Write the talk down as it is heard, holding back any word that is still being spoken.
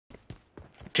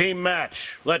Team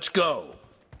match, let's go.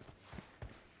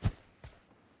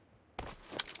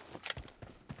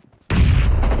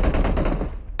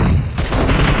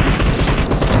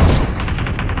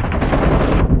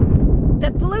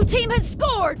 The blue team has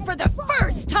scored for the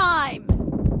first time!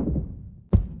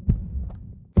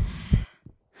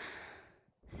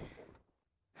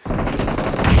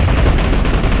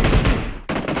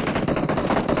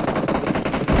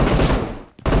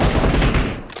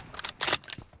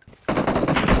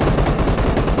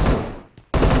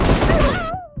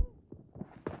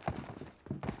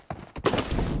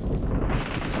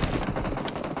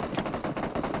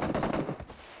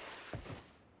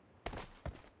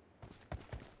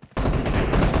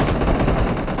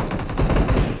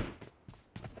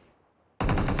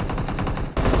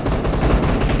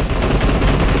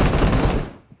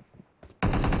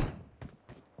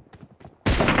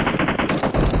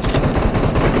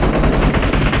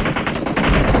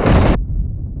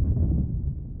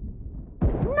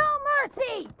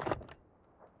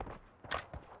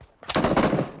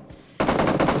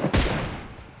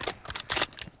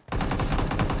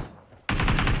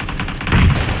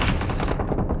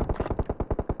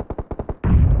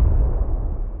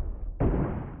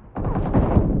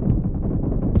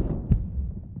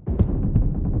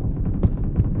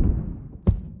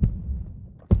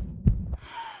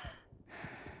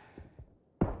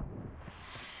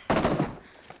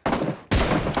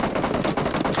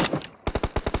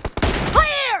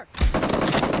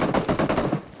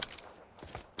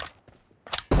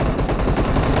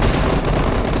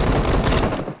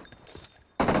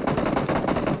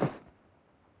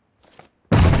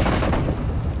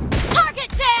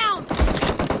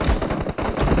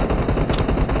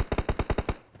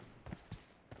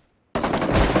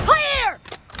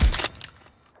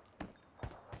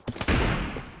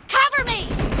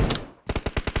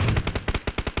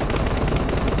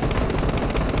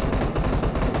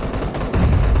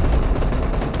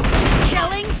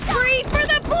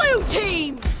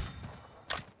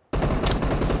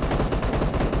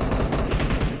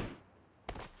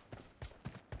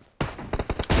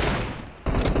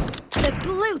 The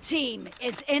blue team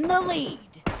is in the lead.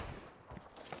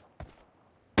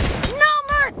 No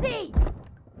mercy!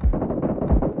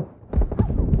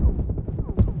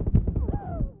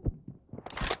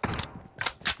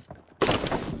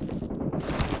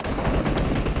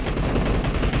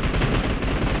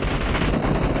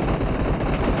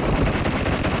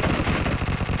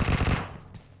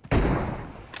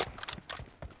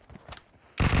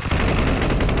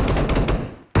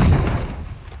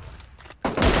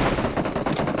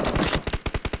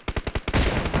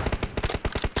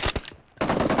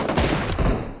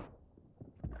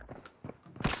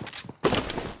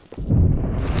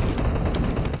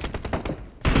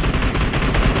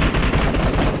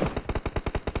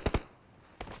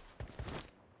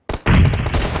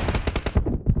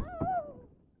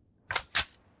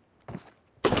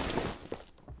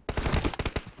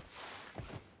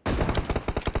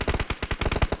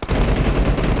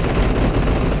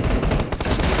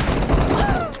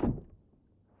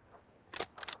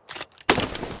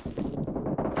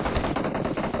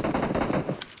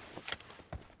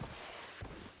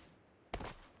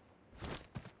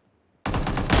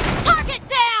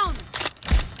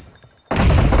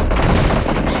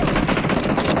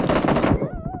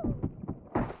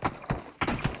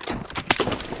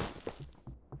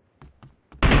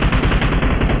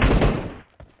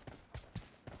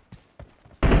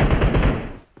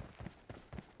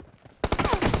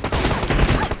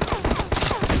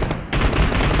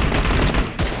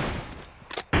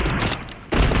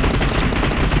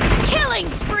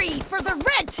 Spree for the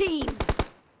red team!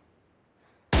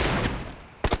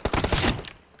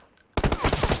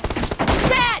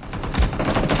 Dead!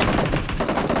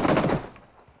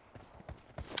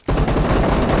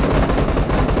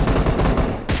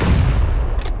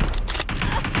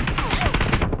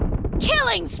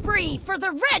 Killing spree for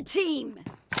the red team!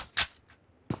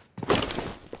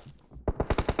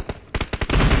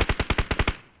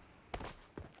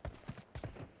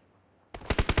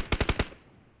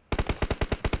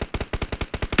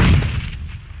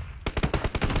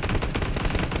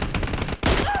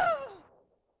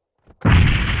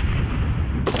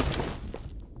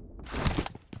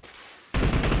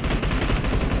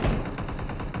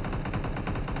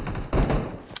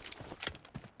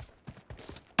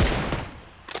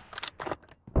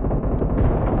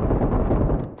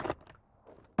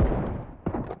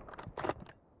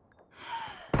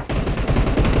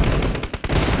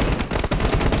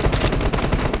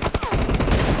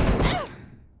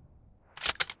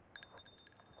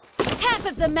 Half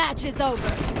of the match is over,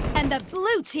 And the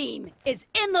blue team is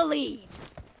in the lead.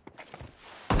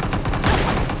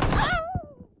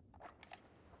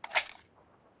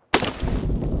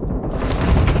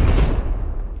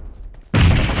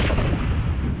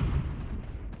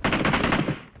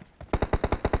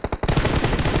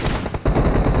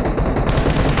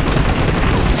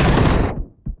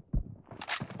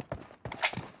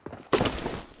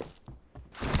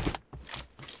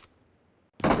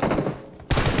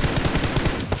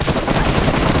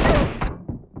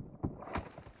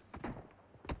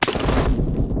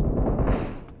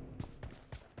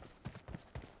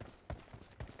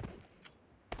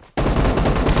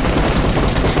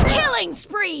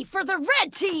 Spree for the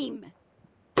red team!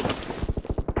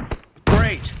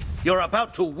 Great! You're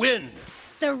about to win!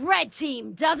 The red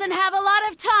team doesn't have a lot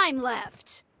of time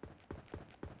left.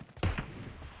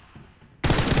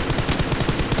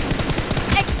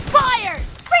 Expired!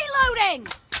 Reloading!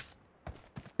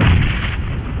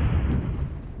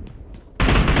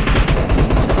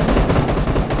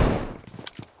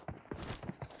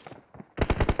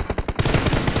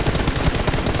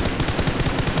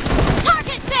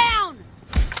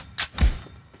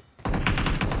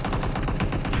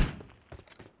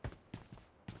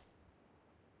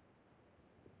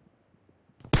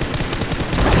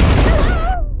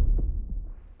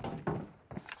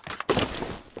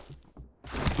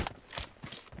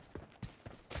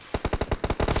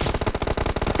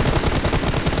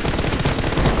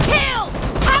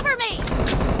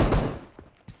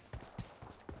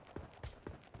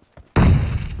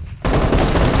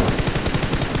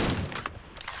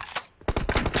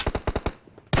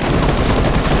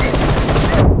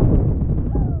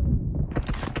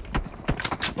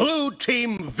 Blue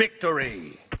team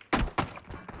victory!